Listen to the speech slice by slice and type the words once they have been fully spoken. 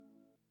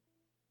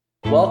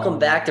Welcome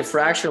back to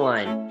Fracture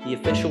Line, the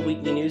official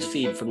weekly news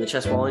feed from the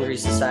Chest Wall Injury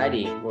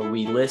Society, where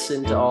we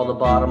listen to all the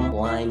bottom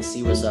line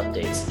CWIS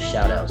updates,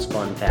 shout-outs,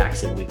 fun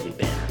facts, and weekly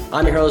banter.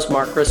 I'm your host,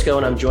 Mark Crisco,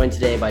 and I'm joined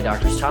today by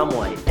Drs. Tom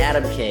White,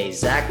 Adam Kay,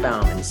 Zach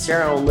Baum, and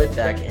Sarah Ellen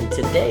Litvack. And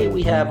today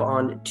we have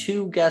on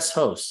two guest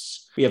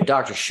hosts. We have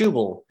Dr.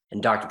 Schubel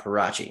and Dr.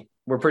 Parachi.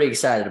 We're pretty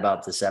excited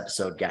about this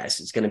episode, guys.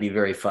 It's going to be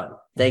very fun.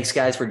 Thanks,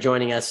 guys, for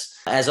joining us.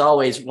 As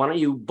always, why don't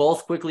you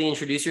both quickly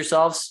introduce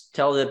yourselves,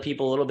 tell the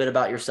people a little bit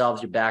about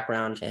yourselves, your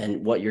background,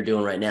 and what you're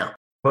doing right now.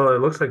 Well,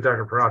 it looks like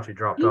Dr. Parachi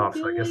dropped off,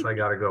 so I guess I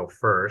got to go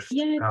first.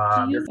 Yeah,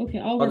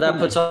 okay. Well, that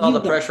puts all the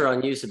pressure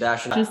on you,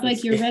 Sebastian. Just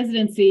like your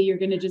residency, you're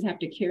going to just have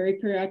to carry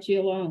Parachi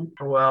along.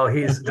 Well,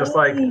 he's just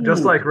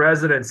like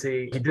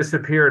residency. He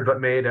disappeared, but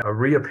made a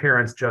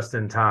reappearance just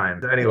in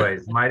time.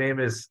 Anyways, my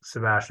name is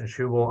Sebastian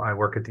Schubel. I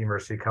work at the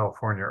University of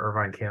California,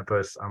 Irvine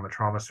campus. I'm a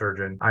trauma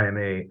surgeon. I am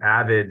an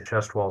avid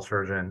chest wall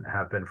surgeon,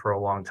 have been for a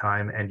long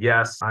time. And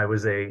yes, I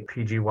was a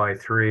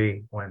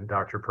PGY3 when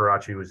Dr.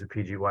 Parachi was a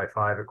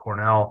PGY5 at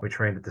Cornell. We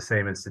trained at the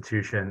same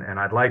institution, and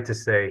I'd like to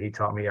say he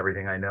taught me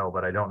everything I know,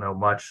 but I don't know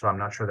much, so I'm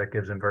not sure that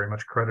gives him very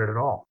much credit at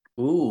all.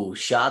 Ooh,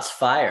 shots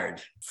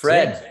fired.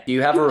 Fred, do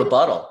you have a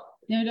rebuttal?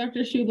 Now, Dr.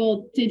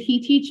 Schubel, did he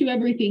teach you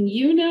everything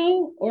you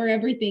know or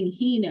everything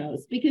he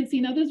knows? Because,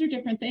 those are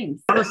different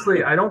things.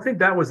 Honestly, I don't think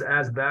that was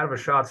as bad of a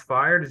shots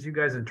fired as you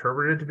guys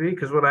interpreted it to be,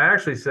 because what I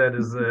actually said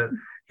is that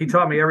he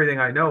taught me everything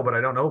I know, but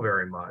I don't know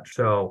very much.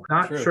 So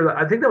not sure that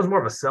I think that was more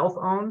of a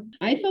self-own.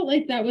 I felt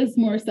like that was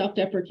more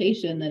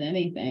self-deprecation than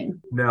anything.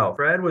 No,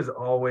 Fred was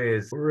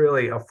always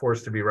really a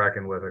force to be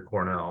reckoned with at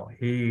Cornell.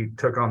 He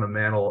took on the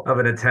mantle of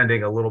an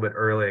attending a little bit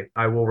early.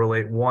 I will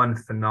relate one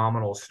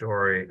phenomenal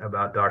story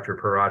about Dr.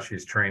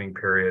 Parachi's training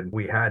period.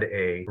 We had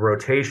a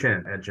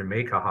rotation at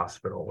Jamaica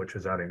Hospital, which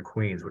was out in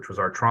Queens, which was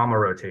our trauma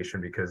rotation,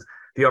 because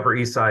the Upper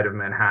East Side of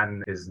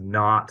Manhattan is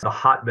not the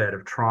hotbed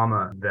of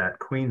trauma that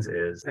Queens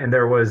is. And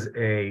there was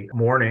a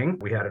morning,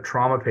 we had a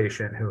trauma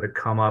patient who had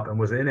come up and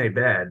was in a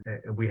bed.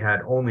 We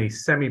had only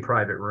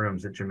semi-private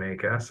rooms at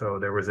Jamaica, so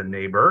there was a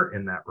neighbor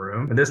in that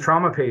room. And this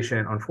trauma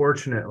patient,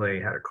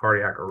 unfortunately, had a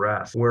cardiac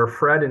arrest, where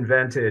Fred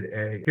invented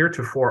a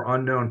heretofore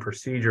unknown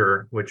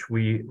procedure, which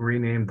we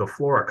renamed the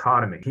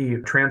fluorocotomy. He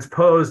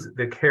transposed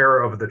the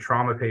care of the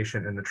trauma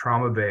patient in the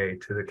trauma bay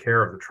to the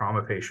care of the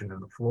trauma patient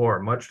in the floor,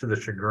 much to the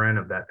chagrin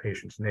of that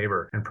patient's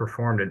neighbor, and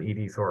performed an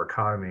ED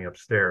thoracotomy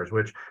upstairs,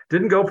 which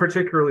didn't go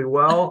particularly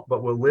well,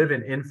 but will live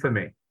in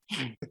infamy.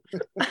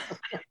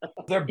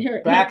 They're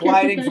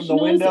backlighting from the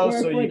window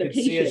so you could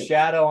see a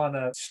shadow on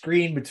a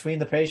screen between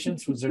the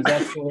patients. Was there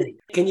actually?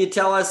 Can you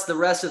tell us the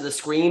rest of the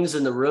screams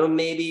in the room,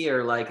 maybe,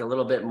 or like a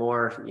little bit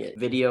more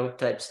video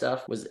type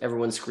stuff? Was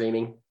everyone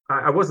screaming?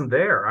 I wasn't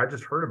there. I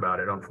just heard about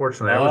it.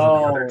 Unfortunately, I was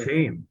on the other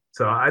team.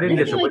 So I didn't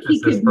get to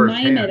witness this firsthand.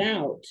 He could mime it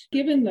out.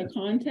 Given the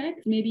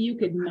context, maybe you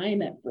could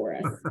mime it for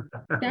us.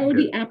 That would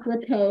be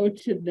apropos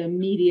to the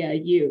media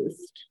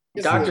used.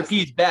 Dr.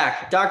 P's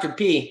back. Dr.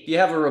 P, do you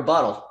have a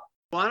rebuttal?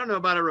 Well, I don't know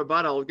about a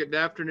rebuttal. Good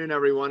afternoon,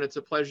 everyone. It's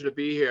a pleasure to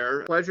be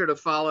here. Pleasure to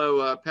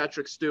follow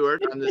Patrick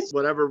Stewart on this,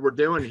 whatever we're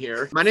doing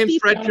here. My name's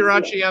Fred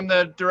Parachi. I'm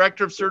the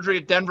director of surgery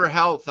at Denver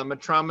Health. I'm a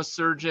trauma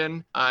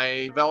surgeon.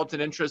 I developed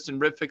an interest in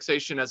rib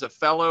fixation as a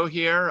fellow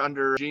here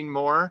under Gene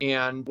Moore,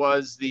 and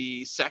was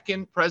the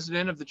second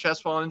president of the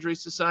Chest Wall Injury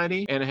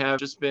Society, and have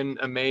just been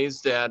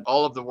amazed at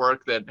all of the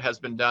work that has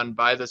been done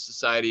by the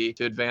society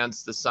to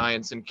advance the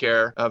science and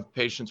care of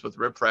patients with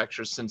rib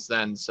fractures since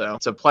then. So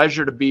it's a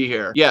pleasure to be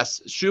here. Yes,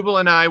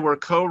 Schubel and I were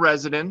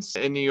co-residents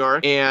in New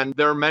York, and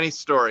there are many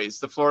stories.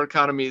 The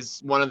fluorocotomy is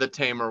one of the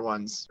tamer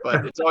ones,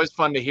 but it's always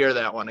fun to hear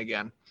that one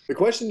again. The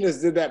question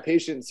is, did that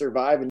patient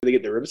survive and did they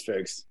get their ribs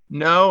fixed?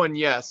 No and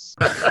yes.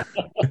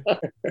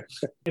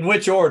 In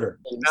which order?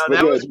 Now,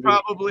 that was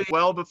probably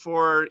well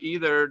before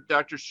either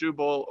Dr.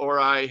 Schubel or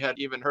I had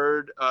even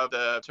heard of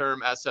the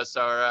term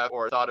SSRF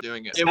or thought of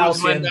doing it. It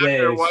was when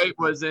Dr. White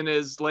was in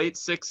his late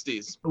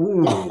 60s.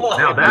 Ooh,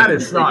 now that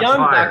is not young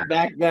fire.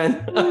 back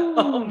then.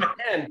 Oh,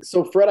 man.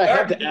 So, Fred, I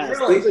have to ask.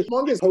 There's a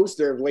humongous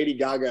poster of Lady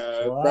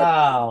Gaga.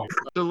 Wow.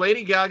 So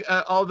Lady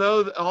Gaga,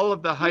 although all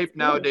of the hype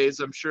nowadays,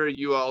 I'm sure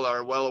you all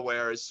are well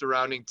aware, is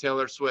surrounding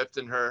Taylor Swift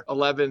and her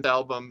 11th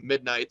album,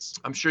 Midnights.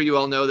 I'm sure you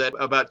all know that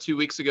about 2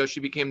 weeks ago,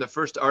 she became the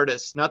first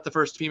artist, not the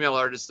first female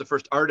artist, the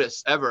first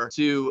artist ever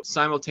to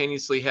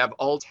simultaneously have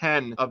all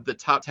 10 of the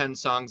top 10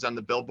 songs on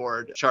the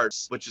Billboard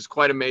charts, which is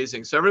quite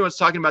amazing. So everyone's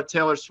talking about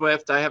Taylor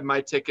Swift. I have my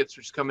tickets,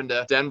 which is coming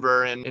to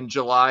Denver in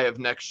July of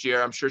next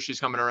year. I'm sure she's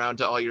coming around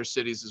to all your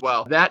cities as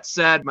well. That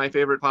said, my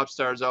favorite pop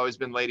star has always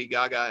been Lady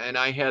Gaga, and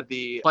I had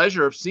the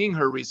pleasure of seeing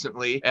her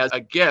recently as a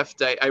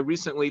gift. I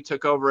recently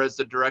took over as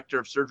the director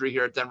of surgery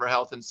here at Denver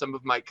Health, and some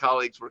of my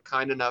colleagues were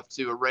kind enough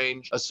to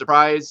arrange a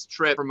surprise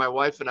trip for my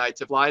wife and I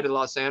to fly to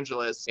Los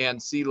Angeles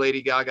and see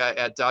Lady Gaga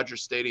at Dodger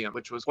Stadium,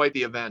 which was quite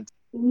the event.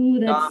 Ooh,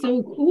 that's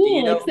so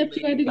cool. Except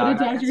you had to go to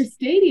Dodger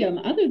Stadium.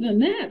 Other than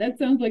that, that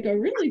sounds like a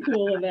really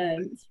cool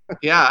event.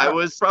 Yeah, I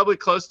was probably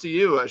close to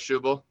you,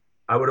 Schubel.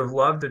 I would have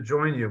loved to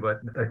join you, but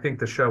I think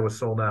the show was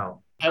sold out.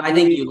 I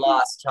think you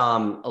lost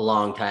Tom a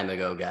long time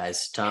ago,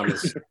 guys. Tom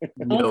is.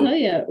 I'll tell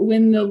you,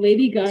 when the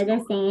Lady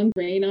Gaga song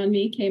 "Rain on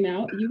Me" came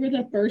out, you were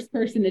the first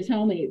person to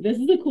tell me this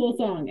is a cool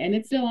song, and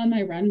it's still on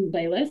my run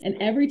playlist. And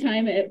every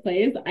time it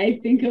plays, I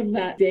think of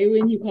that day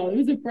when you called. It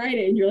was a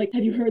Friday, and you're like,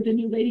 "Have you heard the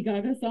new Lady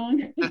Gaga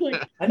song?" I was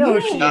like, I know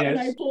who she is. And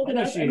I pulled it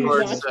up and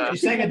watched it. She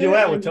sang a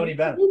duet with Tony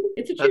Bennett.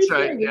 It's a true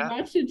story. We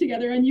watched it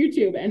together on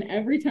YouTube, and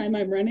every time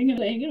I'm running and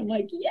playing it, I'm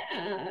like,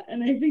 yeah,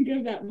 and I think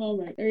of that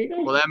moment. There you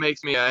go. Well, that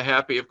makes me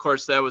happy. Of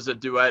course, that was a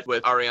duet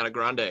with Ariana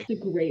Grande. It's a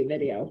great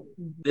video.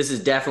 This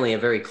is definitely a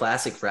very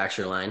classic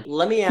Fracture line.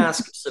 Let me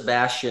ask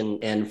Sebastian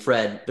and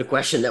Fred the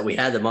question that we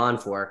had them on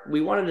for.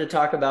 We wanted to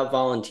talk about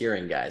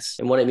volunteering, guys,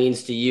 and what it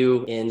means to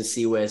you in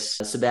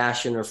CWIS.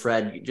 Sebastian or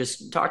Fred,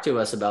 just talk to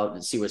us about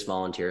CWIS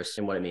volunteers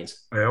and what it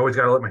means. I always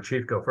got to let my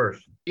chief go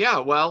first. Yeah,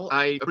 well,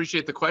 I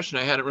appreciate the question.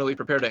 I hadn't really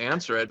prepared to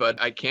answer it,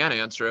 but I can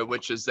answer it,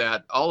 which is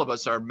that all of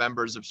us are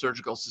members of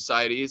surgical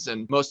societies,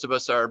 and most of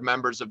us are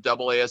members of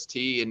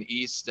AAST and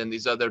EAST and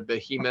these other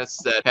behemoths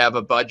that have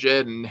a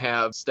budget and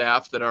have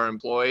staff that are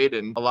employed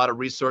and a lot of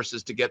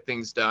resources to get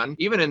things done.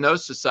 Even in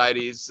those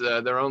societies,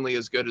 they're only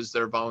as good as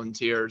their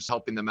volunteers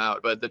helping them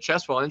out. But the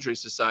Chest Wall Injury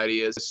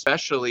Society is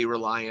especially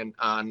reliant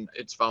on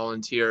its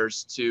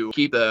volunteers to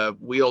keep the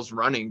wheels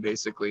running,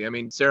 basically. I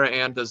mean, Sarah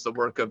Ann does the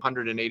work of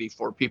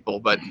 184 people,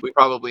 but we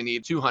probably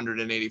need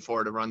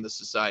 284 to run the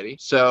society.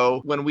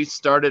 So when we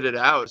started it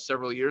out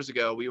several years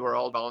ago, we were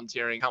all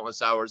volunteering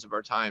countless hours of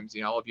our times.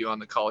 You know, all of you on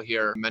the call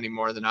here, many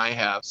more than I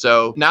have.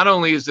 So not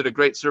only is it a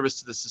great service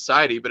to the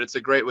society, but it's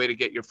a great way to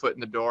get your foot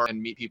in the door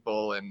and meet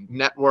people and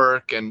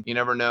network. And you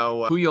never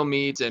know who you'll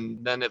meet.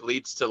 And then it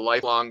leads to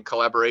lifelong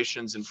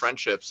collaborations and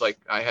friendships like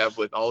I have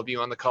with all of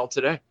you on the call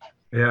today.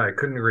 Yeah, I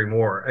couldn't agree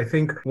more. I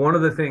think one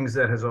of the things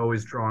that has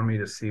always drawn me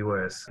to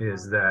CWIS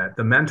is that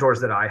the mentors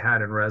that I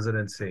had in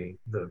residency,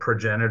 the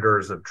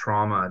progenitors of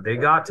trauma, they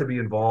got to be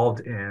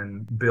involved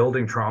in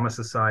building trauma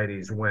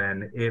societies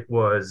when it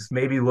was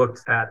maybe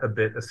looked at a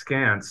bit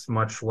askance,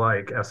 much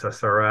like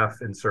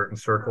SSRF in certain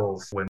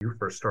circles when you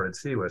first started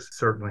CWIS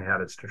certainly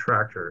had its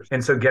detractors.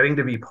 And so getting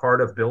to be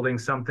part of building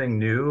something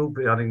new,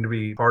 getting to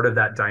be part of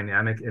that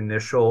dynamic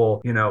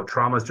initial,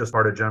 trauma is just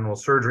part of general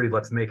surgery.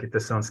 Let's make it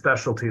this own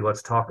specialty.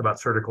 Let's talk about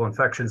surgical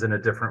infections in a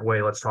different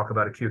way. Let's talk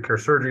about acute care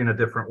surgery in a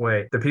different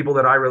way. The people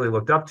that I really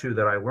looked up to,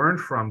 that I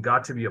learned from,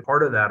 got to be a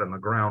part of that on the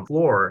ground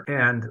floor.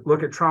 And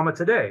look at trauma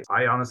today.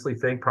 I honestly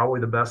think probably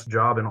the best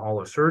job in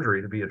all of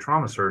surgery to be a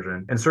trauma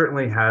surgeon, and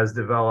certainly has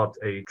developed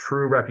a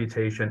true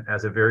reputation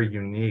as a very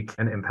unique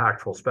and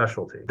impactful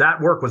specialty. That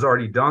work was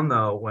already done,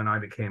 though, when I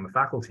became a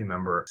faculty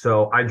member.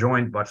 So I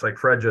joined, much like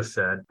Fred just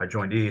said, I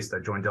joined EAST, I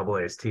joined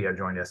AAST, I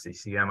joined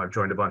SCCM, I've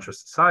joined a bunch of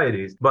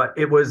societies, but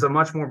it was a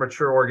much more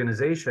mature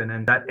organization,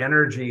 and that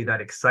energy, that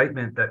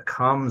excitement that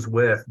comes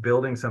with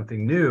building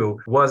something new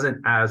wasn't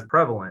as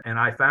prevalent. And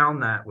I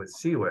found that with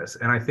CWIS.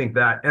 And I think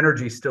that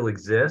energy still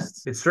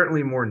exists. It's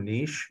certainly more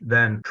niche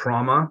than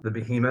trauma, the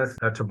behemoth,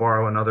 to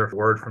borrow another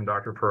word from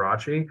Dr.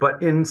 Parachi.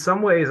 But in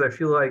some ways, I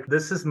feel like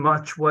this is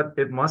much what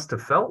it must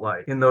have felt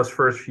like in those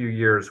first few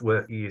years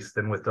with EAST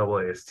and with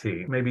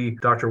AAST. Maybe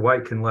Dr.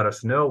 White can let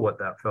us know what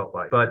that felt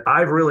like. But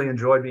I've really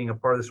enjoyed being a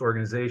part of this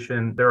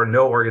organization. There are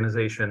no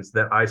organizations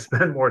that I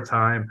spend more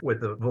time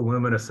with the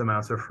voluminous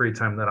amounts of free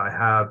time that I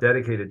have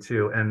dedicated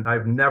to, and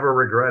I've never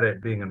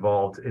regretted being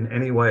involved in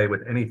any way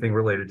with anything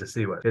related to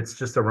CWIS. It's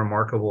just a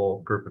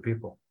remarkable group of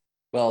people.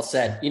 Well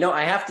said.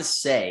 I have to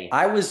say,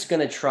 I was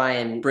going to try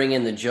and bring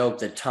in the joke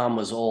that Tom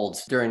was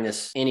old during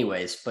this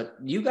anyways, but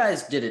you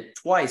guys did it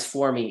twice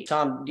for me.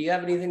 Tom, do you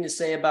have anything to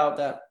say about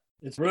that?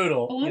 It's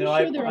brutal. Well,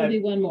 I'm sure there will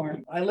be one more.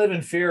 I live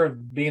in fear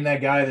of being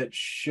that guy that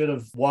should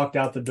have walked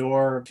out the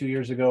door 2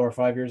 years ago or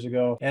 5 years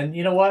ago. And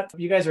you know what?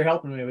 You guys are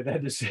helping me with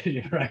that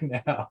decision right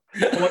now.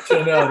 I want you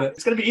to know that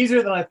it's going to be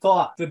easier than I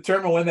thought to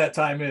determine when that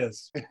time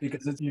is,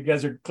 because you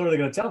guys are clearly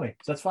going to tell me.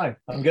 So that's fine.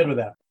 I'm good with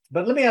that.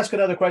 But let me ask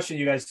another question,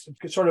 you guys,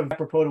 sort of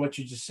apropos to what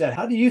you just said.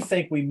 How do you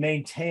think we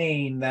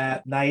maintain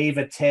that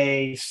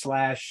naivete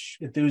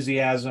 /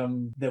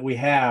 enthusiasm that we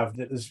have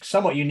that is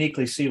somewhat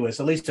uniquely CWIS,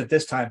 at least at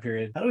this time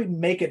period? How do we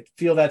make it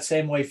feel that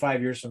same way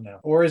 5 years from now?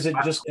 Or is it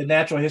just in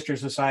natural history of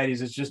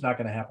societies, it's just not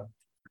going to happen?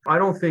 I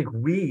don't think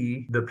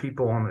we, the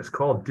people on this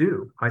call,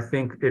 do. I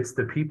think it's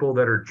the people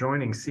that are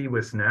joining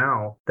CWIS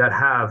now that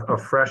have a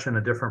fresh and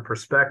a different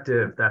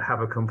perspective, that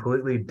have a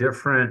completely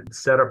different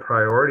set of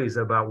priorities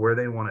about where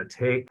they want to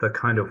take the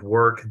kind of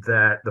work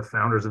that the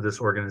founders of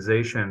this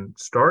organization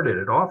started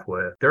it off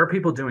with. There are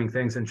people doing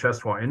things in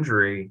chest wall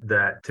injury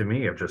that, to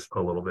me, are just a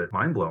little bit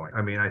mind-blowing.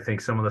 I mean, I think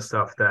some of the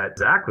stuff that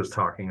Zach was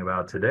talking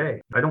about today,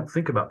 I don't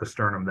think about the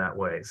sternum that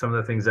way. Some of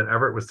the things that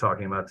Everett was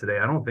talking about today,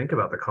 I don't think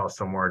about the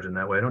costal margin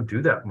that way. I don't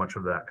do that much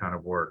of that kind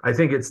of work. I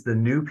think it's the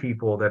new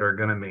people that are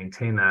going to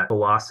maintain that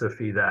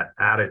philosophy, that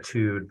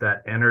attitude,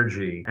 that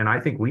energy. And I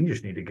think we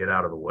just need to get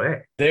out of the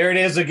way. There it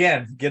is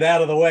again. Get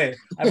out of the way.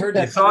 I've heard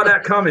that. You saw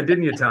that coming,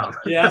 didn't you, Tom?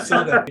 Yeah, I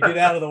saw that. Get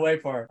out of the way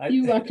part.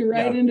 You walked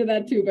right into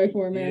that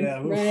 2x4, man.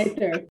 Yeah, right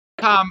there.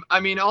 Tom, I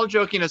mean, all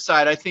joking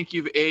aside, I think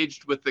you've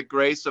aged with the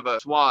grace of a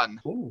swan.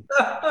 Ooh.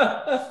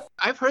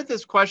 I've heard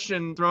this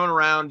question thrown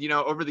around,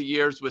 over the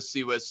years with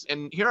CWIS,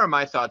 and here are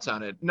my thoughts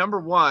on it. Number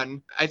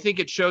one, I think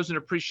it shows an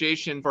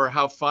appreciation for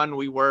how fun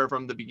we were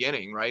from the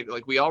beginning, right?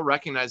 Like we all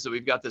recognize that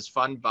we've got this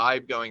fun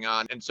vibe going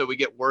on, and so we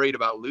get worried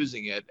about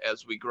losing it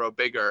as we grow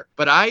bigger.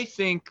 But I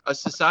think a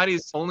society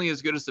is only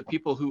as good as the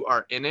people who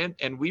are in it,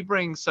 and we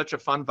bring such a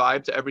fun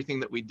vibe to everything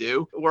that we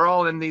do. We're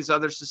all in these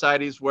other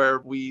societies where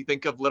we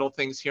think of little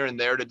things here and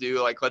there to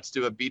do, like let's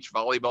do a beach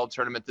volleyball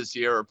tournament this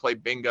year or play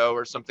bingo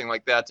or something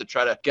like that to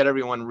try to get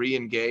everyone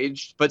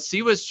re-engaged. But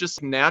CWIS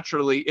just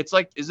naturally, it's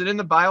like, is it in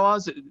the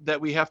bylaws that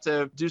we have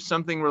to do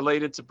something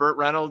related to Burt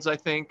Reynolds, I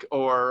think,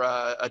 or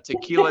a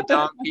tequila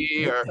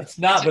donkey? Or it's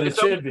not, but it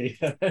should be.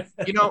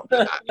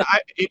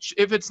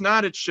 If it's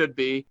not, it should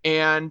be.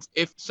 And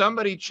if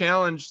somebody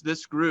challenged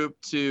this group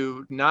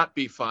to not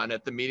be fun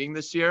at the meeting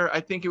this year, I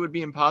think it would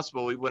be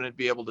impossible. We wouldn't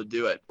be able to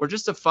do it. We're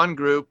just a fun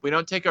group. We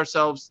don't take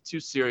ourselves too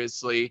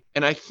seriously.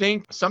 And I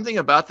think something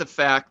about the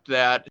fact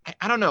that,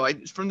 I don't know,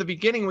 from the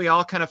beginning, we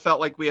all kind of felt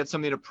like we had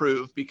something to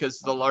prove because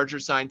the larger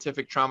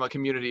scientific trauma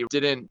community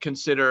didn't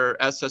consider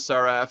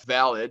SSRF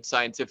valid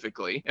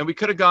scientifically. And we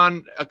could have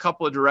gone a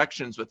couple of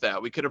directions with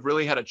that. We could have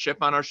really had a chip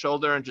on our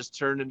shoulder and just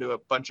turned into a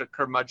bunch of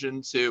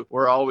curmudgeons who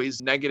were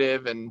always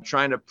negative and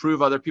trying to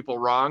prove other people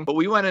wrong. But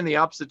we went in the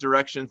opposite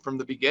direction from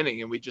the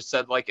beginning. And we just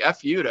said, like,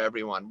 F you to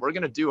everyone. We're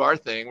going to do our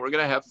thing. We're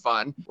going to have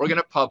fun. We're going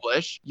to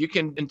publish. You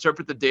can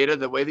interpret the data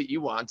the way that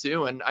you want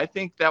to. And I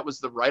think that was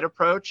the right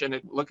approach. And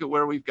look at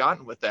where we've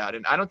gotten with that.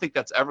 And I don't think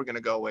that's ever going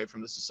to go away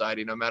from the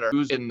society, no matter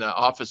who's in the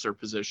officer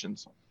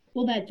positions.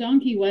 Well, that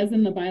donkey was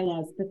in the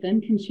bylaws, but then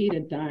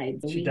Conchita died.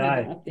 So She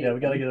died. Yeah, we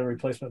got to get a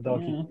replacement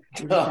donkey.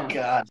 Yeah, Oh,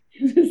 God.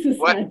 This is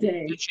What? that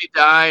day. Did she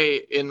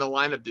die in the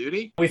line of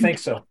duty? We think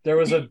so. There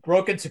was a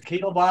broken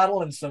tequila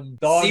bottle and some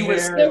dog See,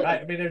 hair. there-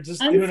 I mean, they're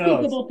just who knows?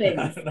 Unspeakable things.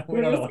 I don't know. We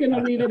We're don't just know. going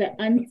to leave it at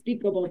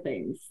unspeakable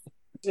things.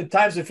 At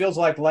times it feels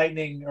like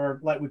lightning, or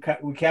like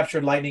we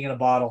captured lightning in a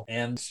bottle,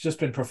 and it's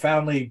just been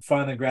profoundly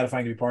fun and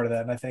gratifying to be part of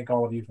that. And I thank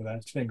all of you for that.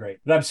 It's been great.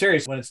 But I'm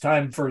serious, when it's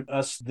time for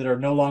us that are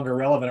no longer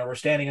relevant, or we're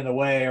standing in the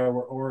way,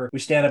 or we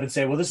stand up and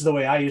say, well, this is the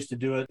way I used to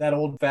do it, that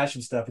old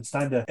fashioned stuff, it's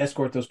time to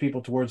escort those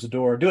people towards the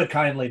door. Do it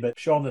kindly, but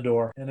show them the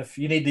door. And if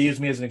you need to use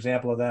me as an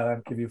example of that,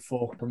 I'll give you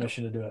full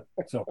permission to do it.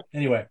 So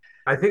anyway.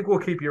 I think we'll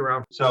keep you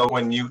around. So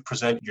when you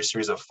present your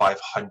series of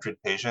 500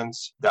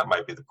 patients, that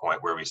might be the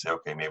point where we say,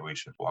 okay, maybe we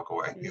should walk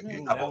away.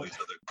 You have all these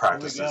other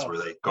practices where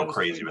they go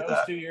crazy with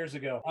that. 2 years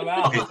ago. I'm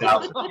out. Okay,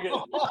 now-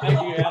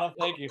 Thank you, Adam.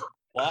 Thank you.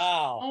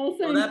 Wow. All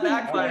Well, that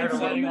backfired a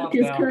little bit.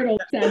 Marcus Curdle,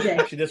 sad day.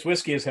 Actually, this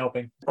whiskey is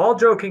helping. All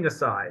joking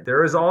aside,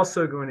 there is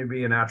also going to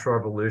be a natural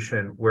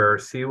evolution where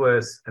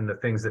CWIS and the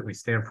things that we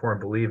stand for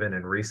and believe in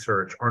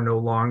research are no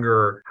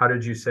longer, how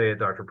did you say it,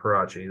 Dr.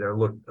 Parachi? They're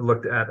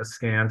looked at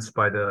askance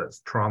by the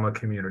trauma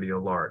community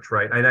at large,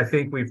 right? And I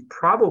think we've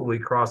probably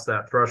crossed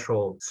that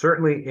threshold,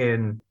 certainly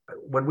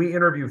when we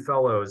interview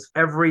fellows.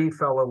 Every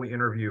fellow we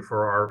interview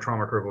for our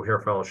trauma critical care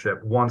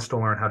fellowship wants to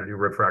learn how to do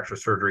rib fracture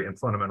surgery and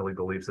fundamentally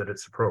believes that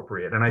it's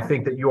appropriate. And I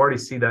think that you already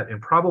see that in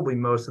probably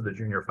most of the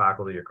junior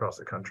faculty across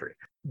the country.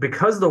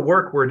 Because the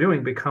work we're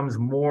doing becomes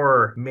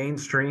more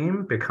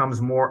mainstream,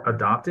 becomes more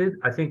adopted,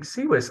 I think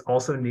CWIS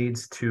also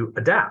needs to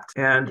adapt.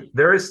 And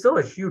there is still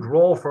a huge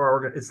role for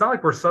our it's not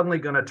like we're suddenly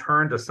going to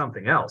turn to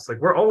something else. Like,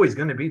 we're always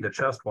going to be the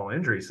Chest Wall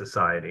Injury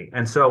Society.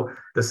 And so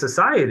the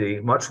society,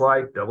 much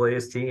like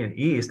AAST and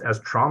EAST, as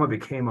trauma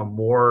became a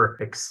more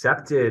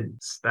accepted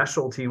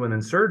specialty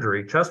within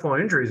surgery, chest wall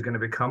injury is going to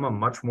become a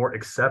much more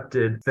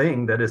accepted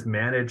thing that is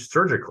managed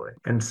surgically.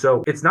 And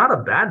so it's not a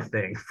bad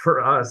thing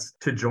for us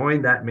to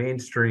join that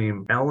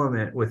mainstream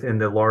element within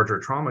the larger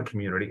trauma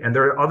community. And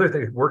there are other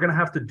things. We're going to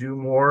have to do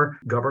more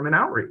government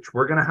outreach.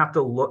 We're going to have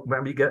to look,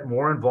 maybe get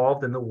more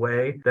involved in the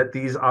way that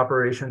these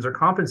operations are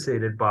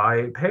compensated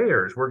by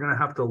payers. We're going to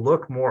have to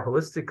look more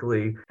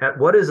holistically at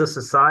what is a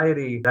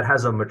society that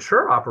has a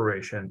mature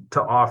operation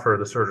to offer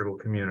the surgical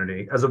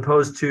community, as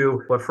opposed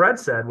to what Fred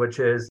said, which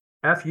is,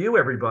 F you,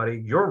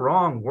 everybody, you're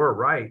wrong, we're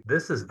right,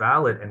 this is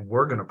valid, and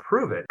we're going to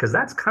prove it, because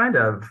that's kind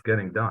of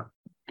getting done.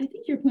 I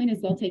think your point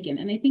is well taken.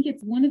 And I think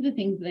it's one of the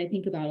things that I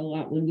think about a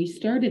lot. When we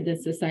started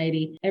this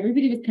society,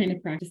 everybody was kind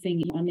of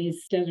practicing on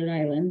these desert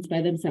islands by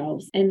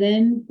themselves. And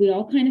then we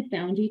all kind of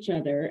found each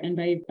other. And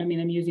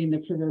I'm using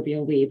the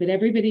proverbial we, but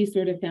everybody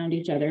sort of found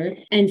each other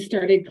and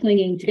started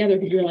clinging together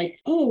because you're like,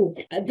 oh,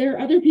 there are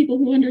other people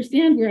who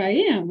understand where I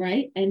am,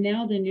 right? And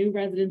now the new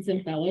residents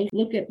and fellows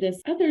look at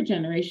this other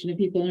generation of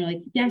people and are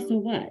like, yeah, so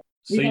what?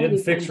 So you didn't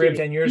fix rib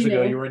 10 years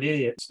ago. You were an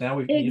idiot. Now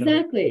we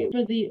exactly.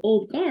 For the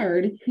old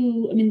guard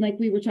who, like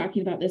we were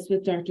talking about this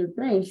with Dr.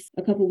 Gross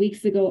a couple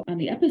weeks ago on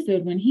the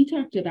episode, when he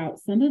talked about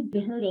some of the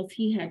hurdles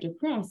he had to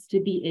cross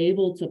to be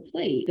able to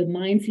play, the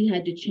minds he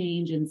had to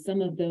change, and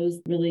some of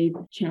those really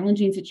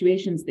challenging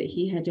situations that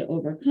he had to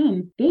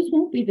overcome. Those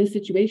won't be the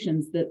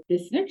situations that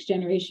this next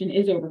generation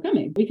is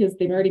overcoming because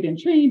they've already been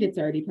trained. It's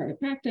already part of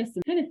practice,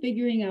 and kind of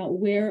figuring out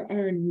where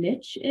our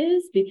niche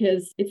is,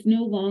 because it's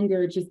no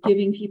longer just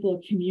giving people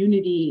a community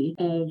community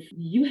of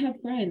you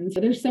have friends,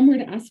 there's somewhere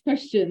to ask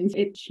questions.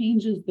 It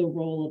changes the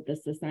role of the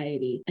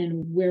society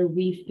and where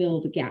we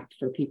fill the gap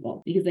for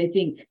people. Because I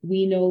think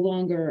we no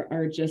longer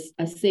are just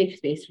a safe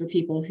space for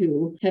people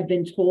who have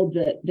been told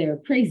that they're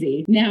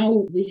crazy.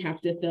 Now we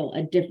have to fill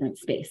a different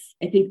space.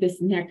 I think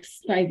this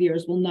next 5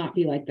 years will not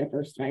be like the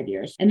first 5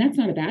 years. And that's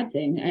not a bad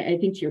thing. I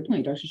think to your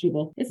point, Dr.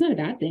 Schubel, it's not a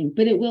bad thing,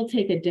 but it will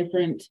take a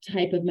different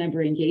type of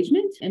member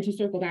engagement. And to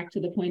circle back to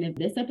the point of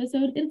this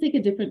episode, it'll take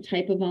a different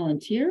type of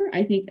volunteer.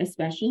 I think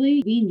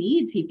especially we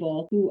need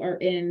people who are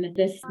in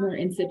this more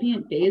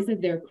incipient phase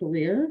of their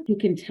career who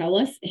can tell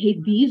us, hey,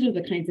 these are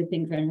the kinds of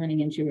things I'm running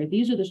into, or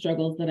these are the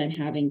struggles that I'm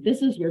having.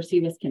 This is where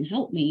CWIS can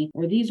help me,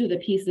 or these are the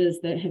pieces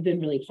that have been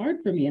really hard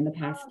for me in the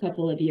past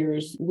couple of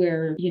years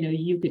where,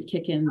 you could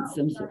kick in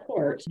some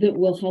support that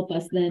will help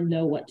us then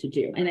know what to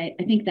do. And I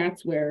think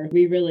that's where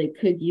we really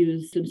could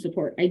use some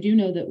support. I do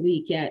know that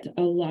we get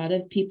a lot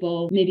of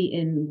people maybe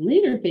in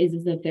later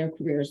phases of their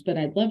careers, but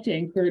I'd love to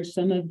encourage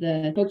some of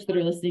the folks that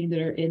are listening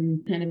that are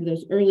in kind of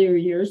those earlier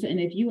years. And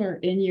if you are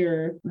in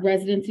your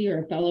residency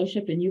or a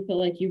fellowship and you feel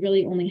like you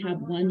really only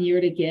have 1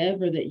 year to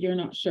give, or that you're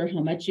not sure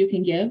how much you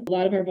can give, a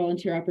lot of our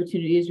volunteer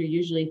opportunities are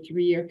usually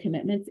 3-year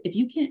commitments. If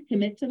you can't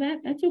commit to that,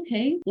 that's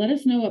okay. Let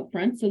us know up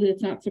front so that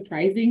it's not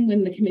surprising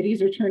when the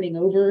committees are turning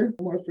over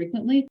more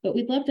frequently. But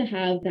we'd love to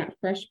have that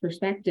fresh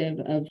perspective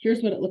of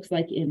here's what it looks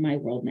like in my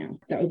world now.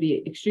 That would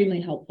be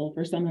extremely helpful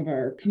for some of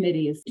our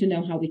committees to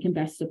know how we can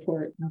best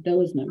support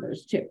those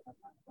members too.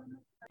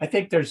 I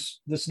think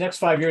this next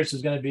 5 years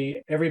is going to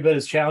be every bit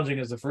as challenging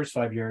as the first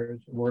 5 years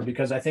were,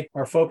 because I think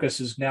our focus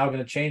is now going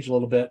to change a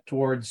little bit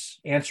towards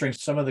answering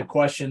some of the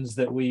questions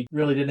that we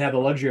really didn't have the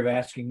luxury of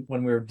asking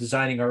when we were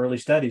designing our early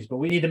studies. But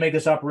we need to make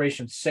this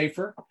operation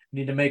safer.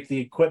 We need to make the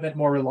equipment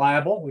more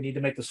reliable. We need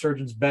to make the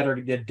surgeons better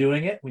at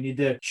doing it. We need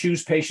to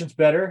choose patients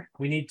better.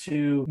 We need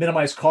to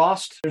minimize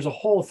cost. There's a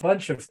whole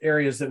bunch of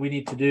areas that we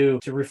need to do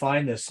to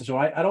refine this. So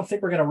I don't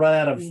think we're going to run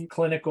out of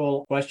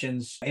clinical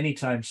questions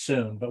anytime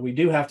soon, but we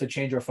do have to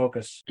change our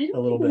focus a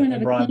little bit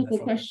and broaden the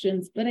focus.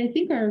 Questions, but I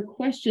think our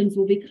questions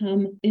will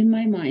become, in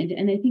my mind,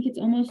 and I think it's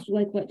almost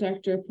like what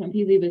Dr.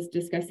 Pompili was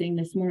discussing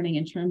this morning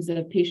in terms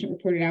of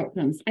patient-reported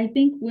outcomes. I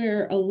think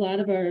where a lot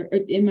of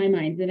in my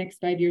mind, the next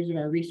 5 years of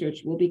our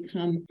research will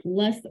become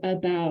less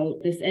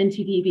about this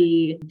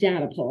NTDB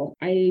data pull.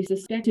 I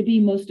suspect to be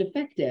most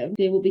effective,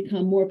 they will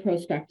become more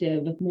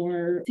prospective,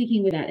 more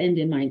seeking with that end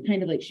in mind,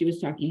 kind of like she was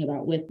talking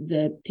about with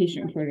the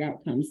patient-reported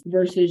outcomes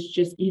versus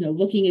just,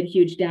 looking at a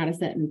huge data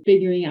set and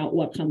figuring out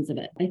what comes of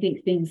it. I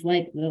think things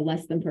like the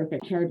less than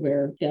perfect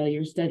hardware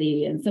failure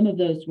study and some of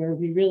those where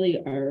we really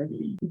are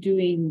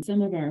doing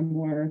some of our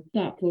more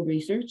thoughtful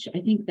research, I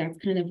think that's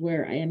kind of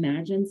where I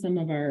imagine some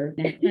of our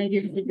next 5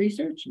 years of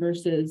research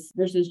versus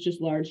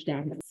just large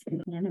data. I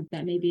don't know,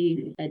 that may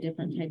be a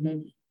different type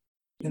of.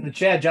 In the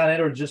chat, John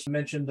Edwards just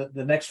mentioned that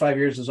the next 5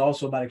 years is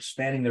also about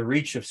expanding the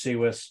reach of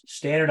CWIS,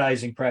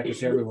 standardizing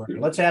practice everywhere.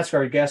 Let's ask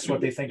our guests what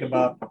they think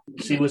about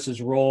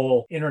CWIS's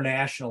role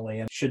internationally,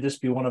 and should this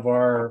be one of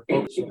our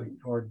focus,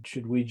 or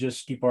should we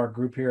just keep our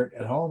group here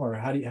at home, or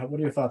what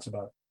are your thoughts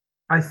about it?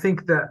 I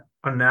think that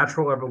a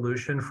natural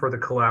evolution for the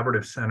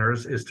collaborative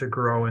centers is to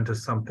grow into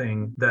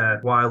something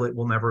that, while it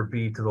will never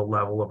be to the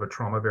level of a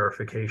trauma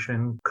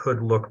verification,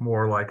 could look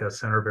more like a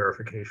center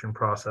verification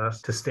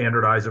process, to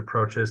standardize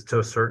approaches to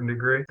a certain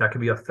degree. That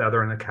could be a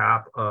feather in the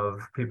cap of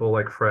people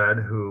like Fred,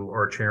 who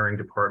are chairing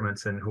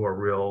departments and who are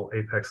real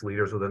apex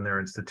leaders within their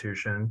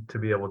institution, to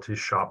be able to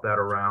shop that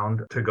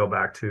around. To go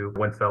back to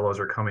when fellows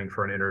are coming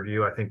for an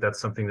interview, I think that's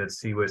something that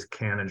CWIS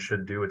can and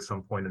should do at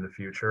some point in the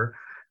future.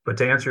 But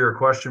to answer your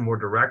question more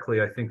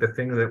directly, I think the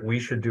thing that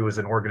we should do as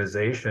an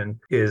organization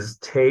is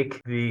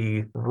take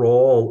the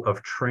role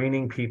of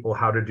training people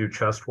how to do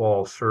chest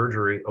wall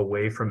surgery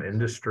away from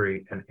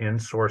industry and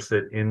insource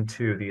it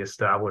into the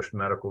established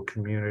medical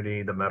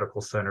community, the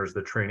medical centers,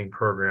 the training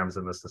programs,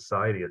 and the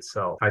society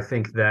itself. I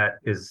think that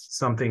is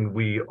something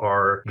we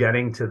are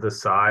getting to the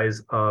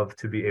size of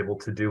to be able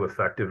to do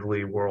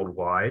effectively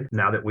worldwide,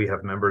 now that we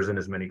have members in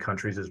as many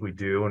countries as we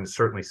do, and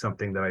certainly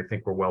something that I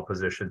think we're well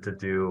positioned to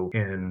do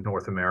in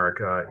North America,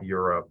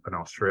 Europe, and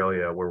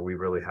Australia, where we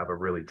really have a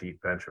really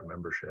deep bench of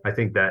membership. I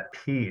think that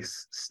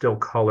piece still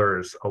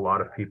colors a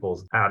lot of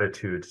people's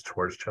attitudes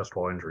towards chest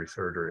wall injury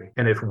surgery.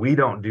 And if we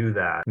don't do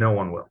that, no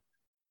one will.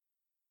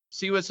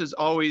 CWIS has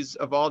always,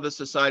 of all the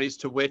societies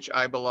to which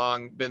I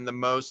belong, been the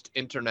most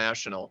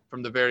international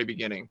from the very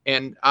beginning.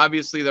 And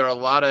obviously there are a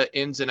lot of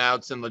ins and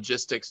outs and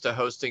logistics to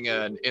hosting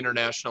an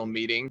international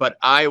meeting, but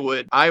I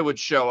would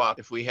show up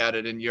if we had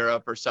it in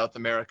Europe or South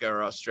America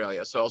or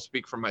Australia. So I'll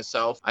speak for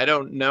myself. I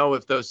don't know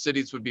if those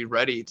cities would be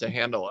ready to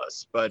handle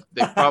us, but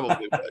they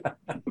probably would.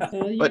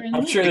 But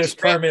I'm sure there's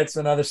permits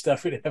and other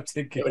stuff we'd have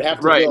to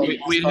get. Right.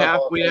 We'd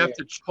have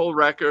to pull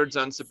records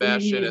on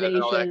Sebastian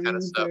and all that kind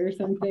of stuff. Or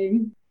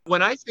something.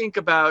 When I think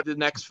about the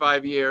next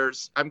 5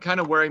 years, I'm kind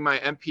of wearing my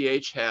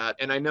MPH hat.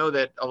 And I know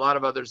that a lot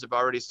of others have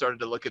already started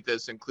to look at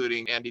this,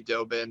 including Andy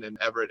Dobin and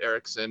Everett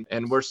Erickson.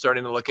 And we're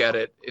starting to look at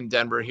it in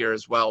Denver here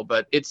as well.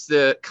 But it's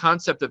the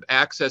concept of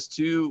access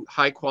to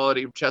high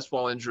quality chest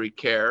wall injury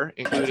care,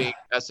 including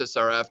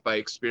SSRF by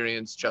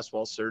experienced chest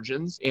wall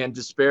surgeons, and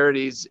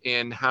disparities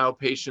in how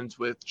patients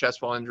with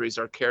chest wall injuries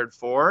are cared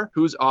for,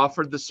 who's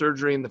offered the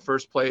surgery in the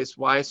first place,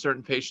 why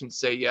certain patients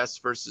say yes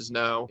versus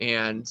no,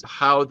 and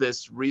how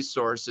this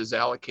resource is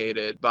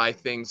allocated by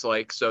things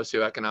like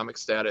socioeconomic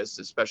status,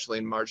 especially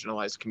in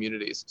marginalized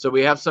communities. So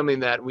we have something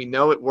that we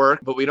know it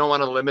worked, but we don't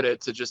want to limit it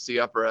to just the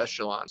upper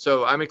echelon.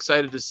 So I'm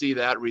excited to see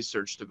that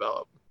research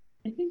develop.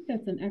 I think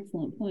that's an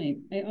excellent point.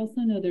 I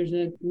also know there's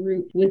a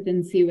group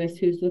within CWIS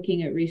who's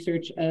looking at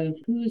research of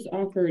who's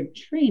offered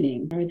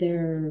training. Are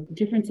there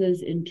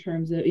differences in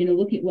terms of,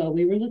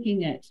 we were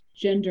looking at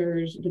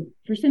genders, the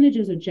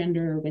percentages of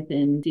gender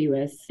within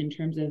CWIS in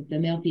terms of the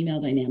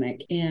male-female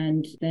dynamic,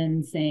 and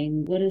then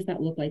saying, what does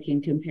that look like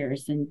in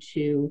comparison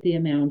to the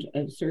amount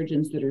of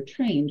surgeons that are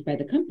trained by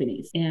the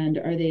companies? And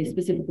are they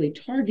specifically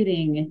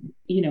targeting,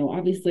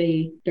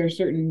 obviously there are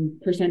certain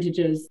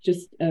percentages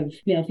just of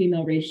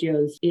male-female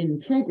ratios in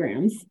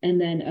programs,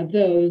 and then of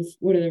those,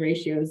 what are the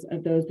ratios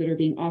of those that are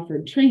being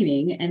offered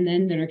training and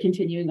then that are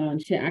continuing on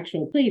to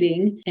actual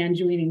plating and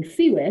joining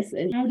CWIS,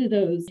 and how do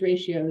those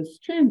ratios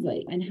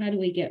translate, and how do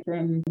we get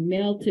from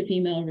male to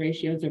female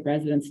ratios of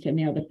residents to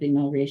male to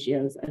female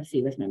ratios of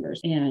CWIS members,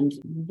 and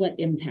what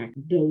impact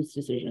those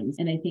decisions?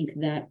 And I think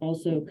that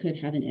also could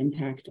have an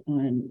impact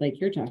on, like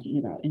you're talking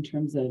about, in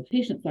terms of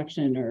patient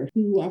selection or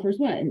who offers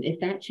what, and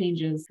if that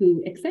changes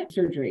who accepts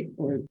surgery,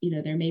 or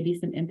there may be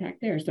some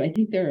impact there. So I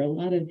think there are a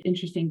lot of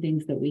interesting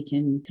things that we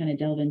can kind of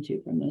delve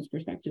into from those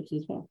perspectives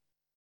as well.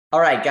 All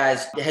right,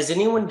 guys, has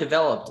anyone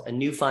developed a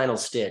new final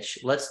stitch?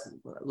 Let's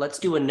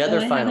do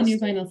another final. I have a new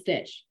final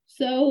stitch.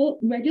 So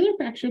regular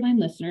Fracture Line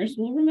listeners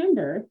will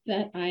remember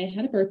that I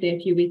had a birthday a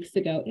few weeks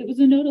ago. It was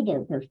a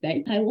notable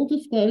birthday. I will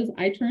disclose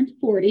I turned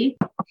 40.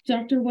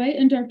 Dr. White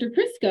and Dr.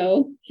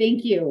 Crisco,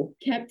 thank you,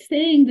 kept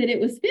saying that it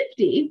was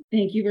 50.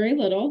 Thank you very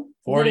little.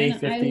 40, then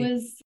 50. I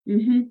was,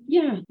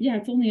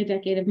 it's only a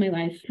decade of my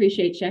life.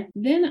 Appreciate you.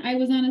 Then I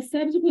was on a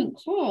subsequent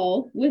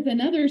call with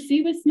another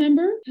CWIS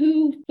member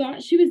who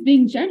thought she was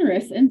being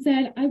generous and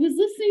said, I was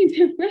listening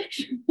to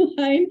Fracture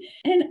Line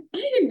and I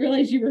didn't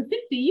realize you were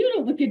 50. You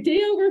don't look a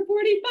day over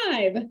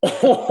 45.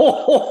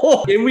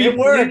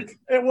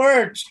 It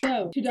worked.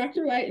 So to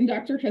Dr. White and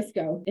Dr.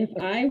 Crisco, if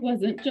I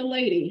wasn't a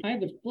lady, I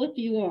would flip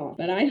you off.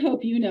 But I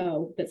hope you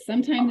know that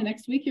sometime the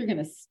next week, you're going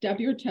to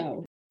stub your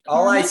toe.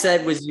 All I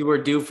said was you were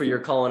due for your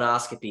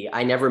colonoscopy.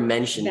 I never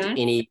mentioned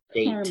any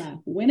date.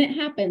 Karma. When it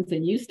happens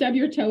and you stub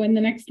your toe in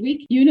the next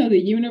week, the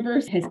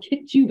universe has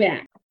kicked you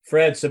back.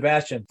 Fred,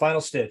 Sebastian,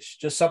 final stitch.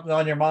 Just something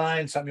on your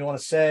mind, something you want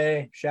to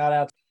say, shout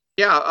out.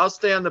 Yeah, I'll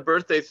stay on the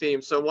birthday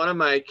theme. So one of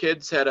my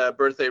kids had a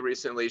birthday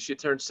recently. She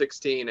turned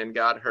 16 and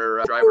got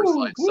her driver's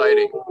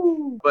sighting.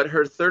 But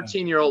her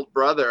 13-year-old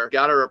brother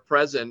got her a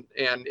present,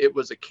 and it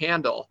was a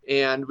candle.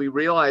 And we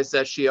realized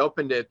as she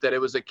opened it that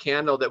it was a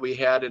candle that we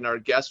had in our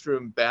guest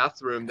room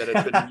bathroom that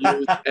had been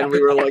used. And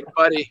we were like,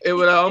 buddy, it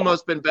would have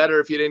almost been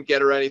better if you didn't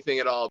get her anything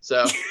at all.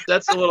 So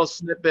that's a little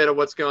snippet of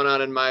what's going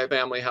on in my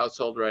family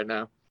household right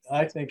now.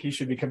 I think he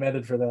should be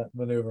commended for that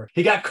maneuver.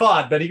 He got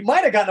caught, but he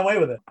might have gotten away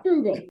with it.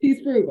 Frugal. He's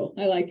frugal.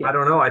 I like it. I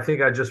don't know. I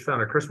think I just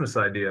found a Christmas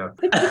idea.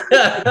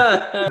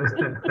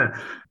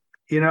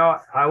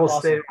 I will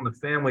stay on the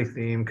family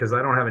theme because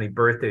I don't have any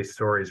birthday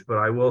stories, but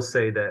I will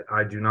say that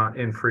I do not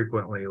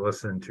infrequently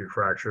listen to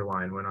Fracture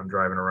Line when I'm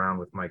driving around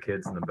with my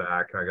kids in the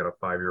back. I got a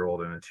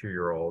 5-year-old and a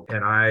 2-year-old,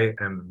 and I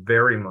am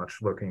very much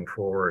looking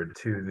forward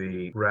to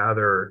the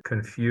rather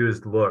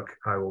confused look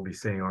I will be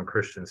seeing on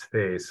Christian's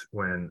face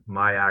when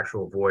my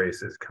actual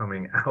voice is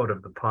coming out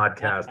of the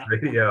podcast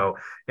radio,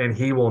 and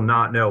he will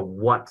not know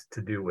what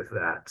to do with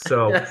that.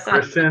 So,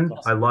 Christian,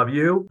 I love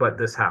you, but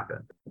this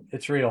happened.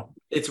 It's real.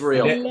 It's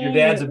real. Your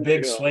dad's a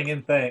big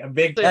swinging thing.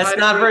 That's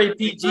not very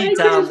PG,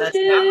 Tom. That's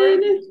not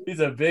very. He's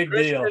a big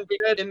deal.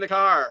 In the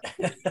car.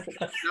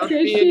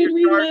 Christian,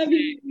 we love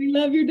you. We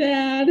love your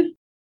dad.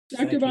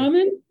 Dr.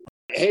 Bauman?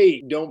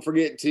 Hey, don't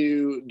forget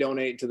to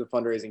donate to the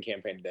fundraising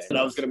campaign today. And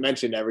I was going to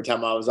mention every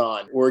time I was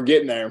on. We're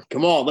getting there.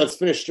 Come on, let's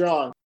finish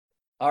strong.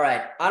 All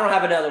right. I don't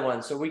have another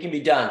one, so we can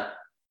be done.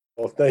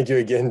 Well, thank you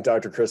again,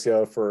 Dr.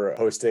 Crisco, for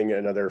hosting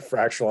another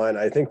Fracture Line.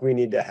 I think we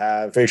need to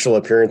have facial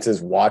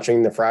appearances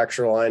watching the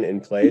Fracture Line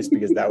in place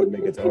because that would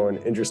make its own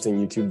interesting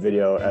YouTube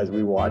video as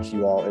we watch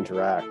you all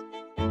interact.